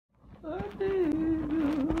Come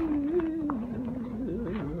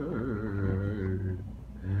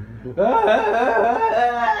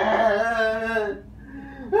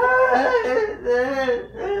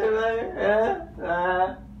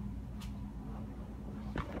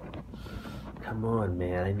on,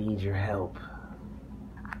 man, I need your help.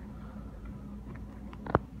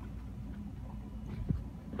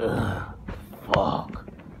 Fuck.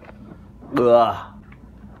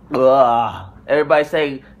 Everybody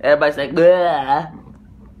say, gah.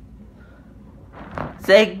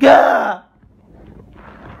 Say, gah.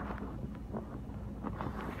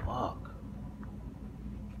 Fuck.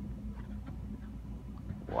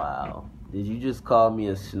 Wow. Did you just call me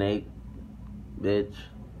a snake, bitch?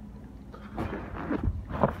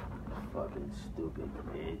 Fucking stupid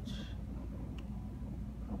bitch.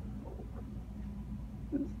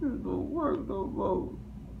 This is gonna work no more.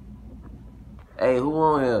 Hey, who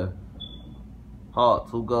on here? Halt,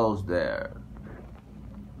 who goes there?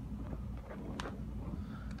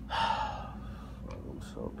 I'm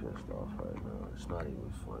so pissed off right now. It's not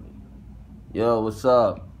even funny. Yo, what's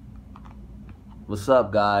up? What's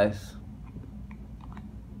up, guys?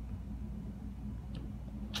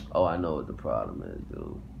 Oh, I know what the problem is,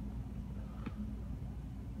 dude.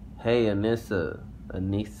 Hey, Anissa.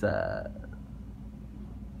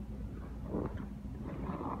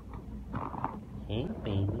 Hey,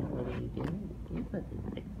 baby, what are you doing? You're such a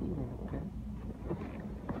sexy little girl.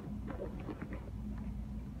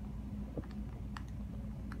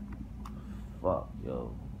 Fuck,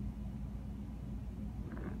 yo.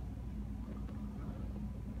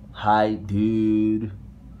 Hi, dude.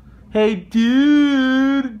 Hey,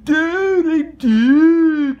 dude. Hey,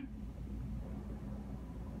 dude.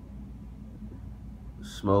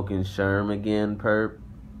 Smoking Sherm again, perp?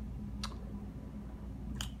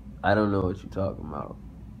 I don't know what you're talking about.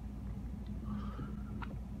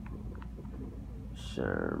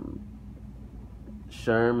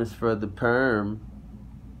 Sherm is for the perm.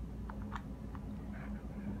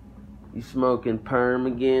 You smoking perm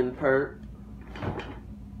again, perp?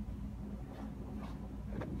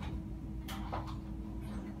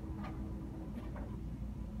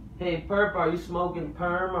 Hey, perp, are you smoking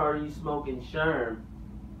perm or are you smoking Sherm?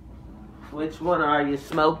 Which one are you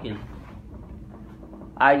smoking?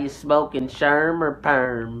 Are you smoking Sherm or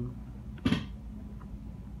perm?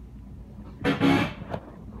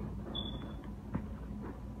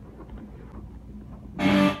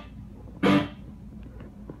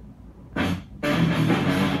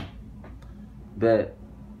 Bet.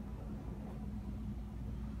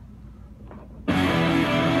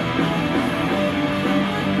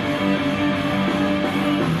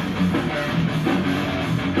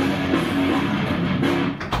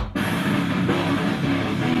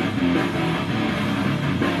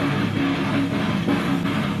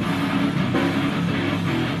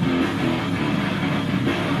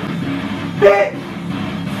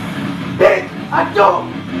 Bitch, I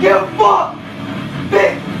don't give a fuck.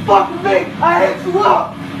 Bitch, fuck with me, I hit you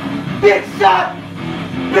up. Big shot,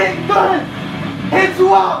 big gun, hit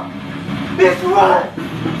you up. Bitch, run,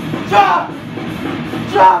 drop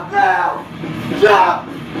down, drop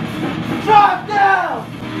down, drop down,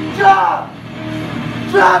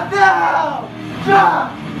 drop down,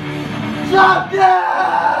 drop down, drop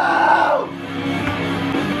down,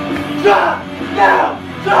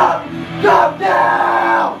 drop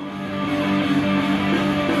down,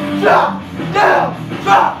 drop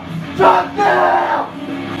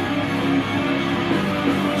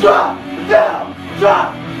down,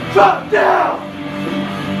 drop down,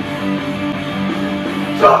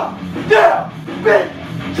 drop down, bitch,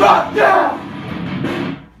 drop down,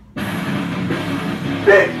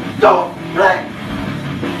 bitch, don't play,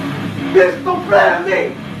 bitch, don't play with me,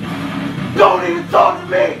 don't even talk to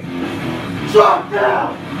me, drop down,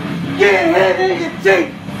 get your head in your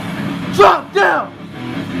teeth, drop down,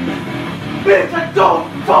 bitch, I don't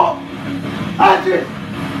talk, I just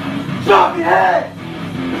drop your head,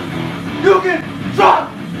 you can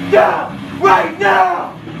drop down right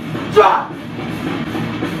now, drop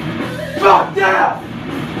down,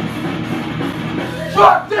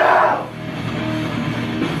 drop down,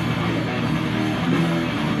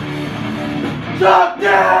 drop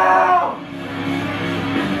down,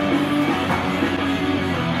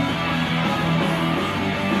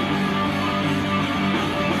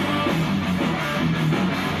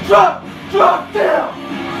 drop down.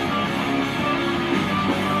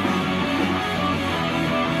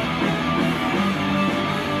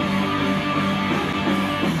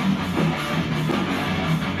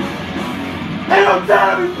 Ain't no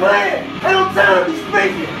time to be playing, ain't no time to be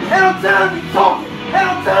speaking, ain't no time to be talking, ain't no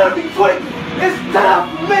time to be tweaking. It's time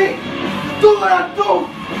for me Do what I do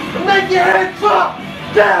and make your head drop,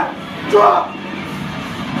 down, drop.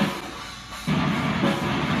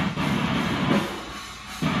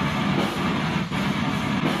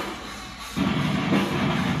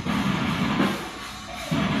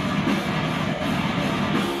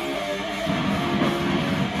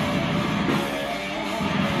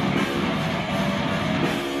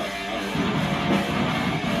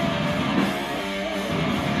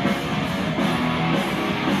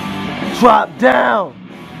 Drop down.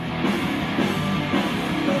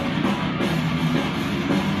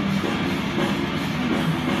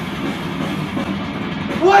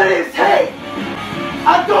 What is hate?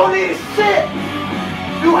 I don't need shit.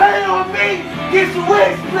 You hate on me, get your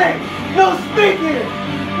wig split. No speaking,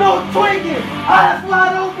 no tweaking. Eyes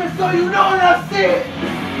wide open so you know when I see it.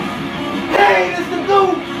 Pain is the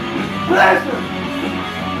new pleasure.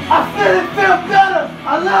 I feel better.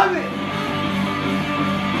 I love it.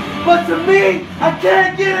 But to me, I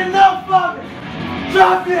can't get enough of it.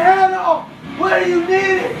 Drop your head off. Where do you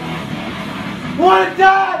need it? Wanna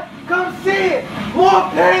die? Come see it. More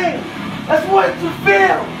pain. That's what you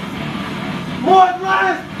feel. More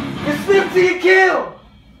lines. You slip till you kill.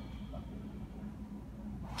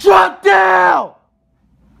 Drop down.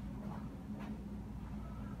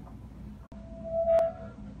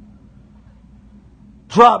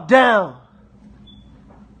 Drop down.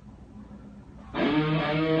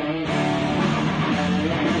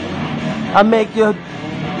 I make your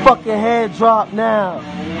fucking head drop now.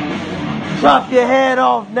 Drop your head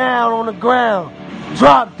off now on the ground.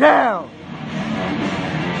 Drop down.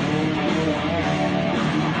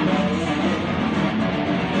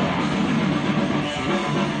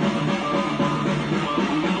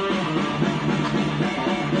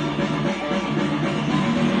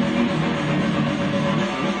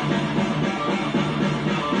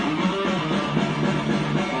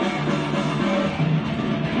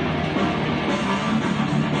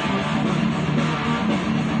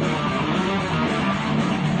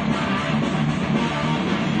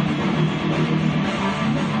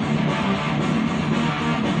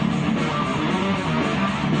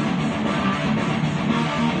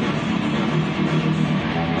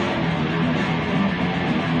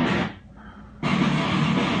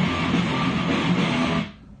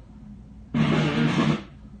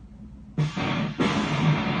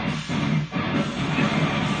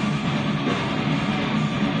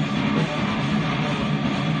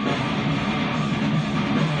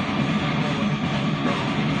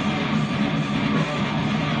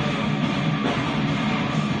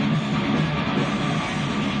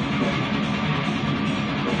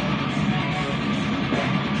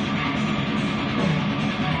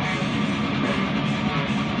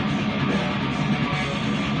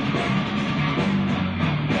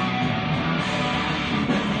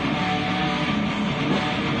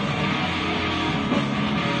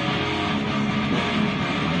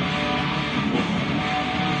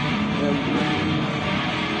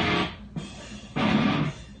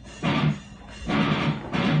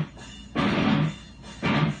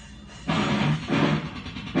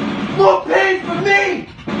 More pain for me,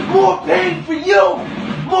 more pain for you,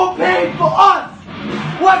 more pain for us.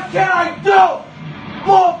 What can I do?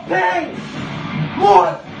 More pain,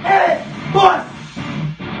 more edit, bust,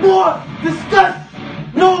 more disgust,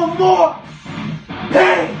 no more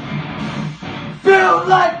pain. Feel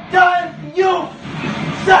like dying for you,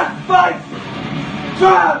 sacrifice,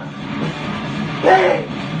 drive, pain,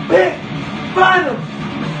 pick, find them,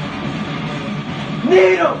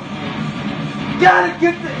 need them. Gotta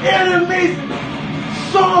get the enemies,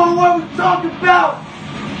 show them what we're talking about.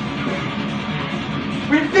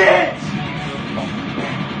 Revenge.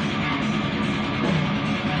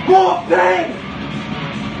 More pain.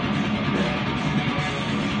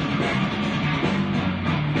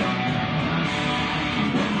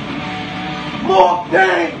 More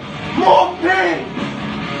pain. More pain.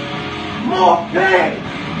 More pain.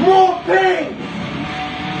 More pain.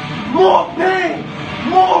 More pain.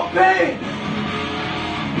 More pain.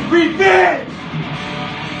 Revenge!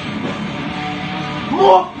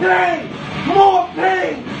 More pain! More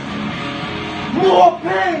pain! More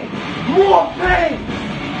pain! More pain!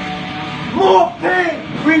 More pain!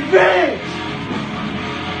 Revenge!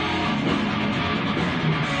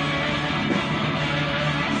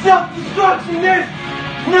 Self-destruction is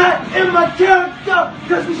not in my character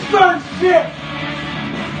because we started shit.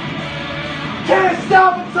 Can't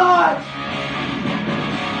sabotage.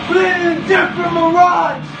 Living in different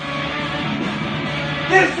mirage.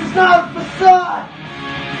 This is not a facade.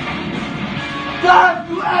 God,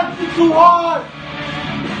 you acted too hard.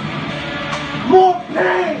 More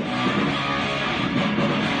pain.